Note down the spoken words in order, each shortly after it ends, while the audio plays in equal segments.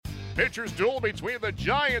pitchers duel between the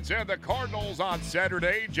Giants and the Cardinals on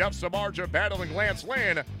Saturday. Jeff Samardzija battling Lance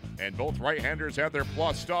Lynn, and both right-handers had their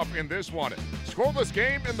plus stuff in this one. Scoreless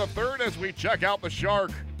game in the third as we check out the Shark.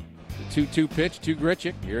 The 2-2 pitch to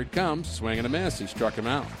Grichuk. Here it comes. Swing and a miss. He struck him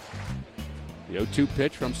out. The 0-2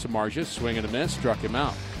 pitch from Samardzija. Swing and a miss. Struck him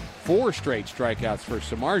out. 4 straight strikeouts for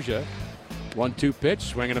Samardzija. 1-2 pitch.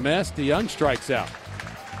 Swing and a miss. DeYoung strikes out.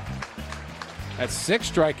 That's 6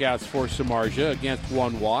 strikeouts for Samardzija against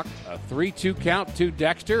 1 walk. A 3-2 count to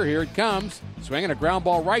Dexter. Here it comes. Swinging a ground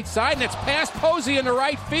ball right side, and it's past Posey in the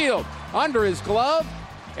right field. Under his glove,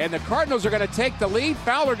 and the Cardinals are going to take the lead.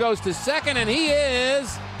 Fowler goes to second, and he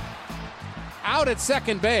is out at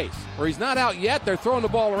second base. Or he's not out yet. They're throwing the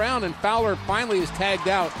ball around, and Fowler finally is tagged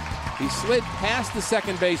out. He slid past the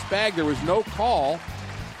second base bag. There was no call.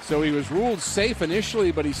 So he was ruled safe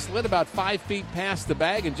initially, but he slid about 5 feet past the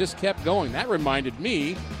bag and just kept going. That reminded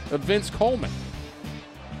me of Vince Coleman.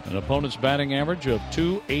 An opponent's batting average of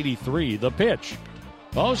 .283. The pitch.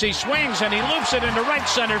 Posey swings and he loops it into right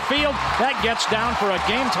center field. That gets down for a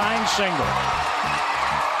game-tying single.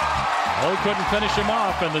 Oh, couldn't finish him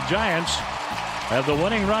off, and the Giants have the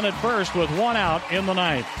winning run at first with 1 out in the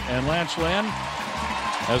ninth. And Lance Lynn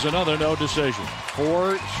has another no decision.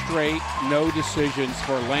 4 straight no decisions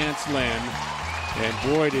for Lance Lynn.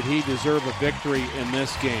 And boy, did he deserve a victory in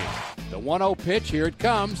this game. The 1-0 pitch, here it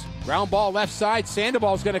comes. Ground ball left side.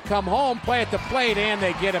 Sandoval's going to come home, play at the plate, and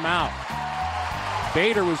they get him out.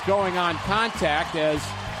 Bader was going on contact as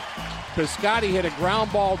Piscotty hit a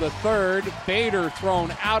ground ball to third. Bader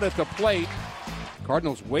thrown out at the plate.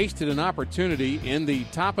 Cardinals wasted an opportunity in the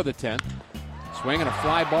top of the 10th. Swinging a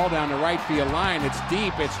fly ball down the right field line. It's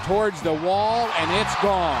deep. It's towards the wall, and it's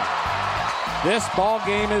gone. This ball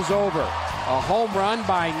game is over. A home run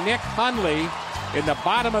by Nick Hundley in the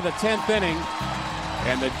bottom of the 10th inning.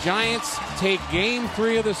 And the Giants take game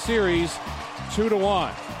 3 of the series 2-1.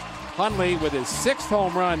 Hundley with his 6th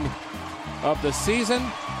home run of the season.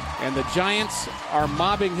 And the Giants are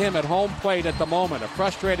mobbing him at home plate at the moment. A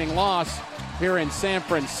frustrating loss here in San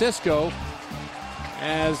Francisco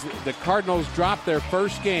as the Cardinals drop their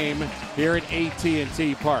first game here at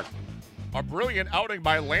AT&T Park. A brilliant outing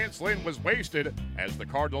by Lance Lynn was wasted as the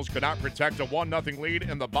Cardinals could not protect a 1-0 lead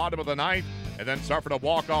in the bottom of the 9th and then suffered a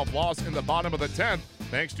walk-off loss in the bottom of the 10th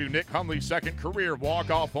thanks to Nick Hundley's second career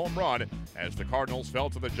walk-off home run as the Cardinals fell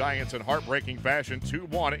to the Giants in heartbreaking fashion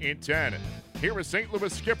 2-1 in 10. Here is St.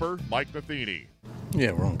 Louis skipper Mike Matheny.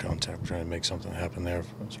 Yeah, we're on contact. We're trying to make something happen there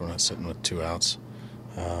so we're not sitting with 2 outs.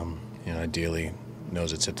 Ideally,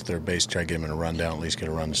 knows it's hit to third base, try to get him in a run down, at least get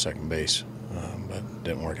a run to second base, but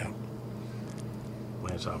didn't work out.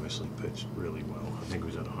 Lance obviously pitched really well. I think he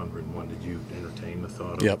was at 101. Did you entertain the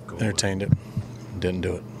thought of Yep, going entertained it. Didn't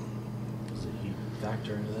do it. Does the heat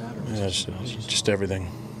factor into that? Or Yeah, just everything.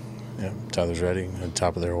 Yeah, Tyler's ready, at the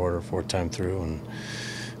top of their order, 4th time through, and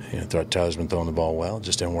Tyler's been throwing the ball well. It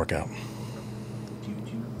just didn't work out. Do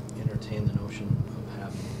you entertain the notion of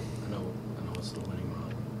having, I know it's the winning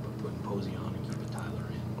run, but putting Posey on and keeping Tyler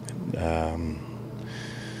in?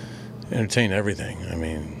 Entertain everything. I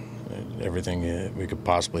mean, everything we could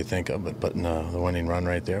possibly think of, but putting the winning run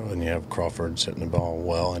right there when you have Crawford sitting the ball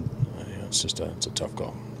well, and it's a tough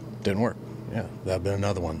call. Didn't work. Yeah, that'd been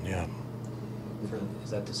another one. Yeah.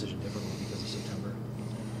 Is that decision different because of September,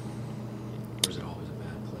 or is it always a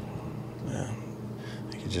bad play?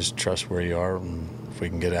 Yeah, you just trust where you are, and if we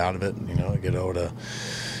can get out of it, get over to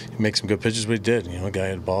make some good pitches. We did. A guy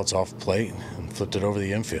had the ball, it's off plate, and flipped it over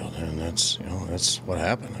the infield, and that's what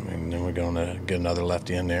happened. I mean, then we're going to get another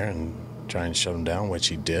lefty in there and try and shut him down, which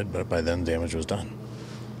he did, but by then damage was done.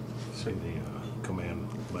 Say the command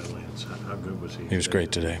by Lance. How good was he? He was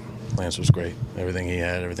great today. Lance was great. Everything he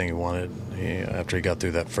had, everything he wanted. After he got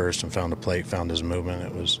through that first and found the plate, found his movement,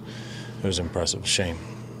 it was impressive. Shame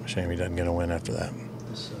he doesn't get a win after that.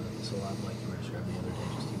 This a lot like you were describing the other day.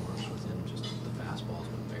 Just he works within just the fastballs,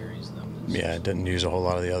 but varies them. Yeah, didn't use a whole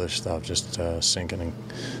lot of the other stuff. Just sinking and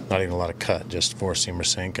not even a lot of cut. Just four-seamer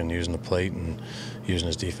sink and using the plate and using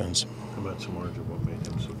his defense. How about Samardzija? What made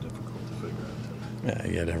him so difficult to figure out today?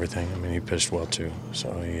 Yeah, he had everything. I mean, he pitched well too.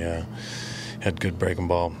 So he had good breaking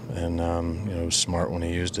ball, and was smart when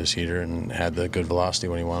he used his heater and had the good velocity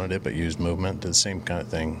when he wanted it, but used movement. Did the same kind of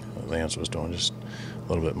thing Lance was doing, just a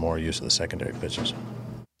little bit more use of the secondary pitches.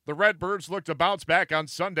 The Redbirds look to bounce back on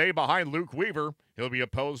Sunday behind Luke Weaver. He'll be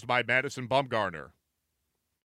opposed by Madison Bumgarner.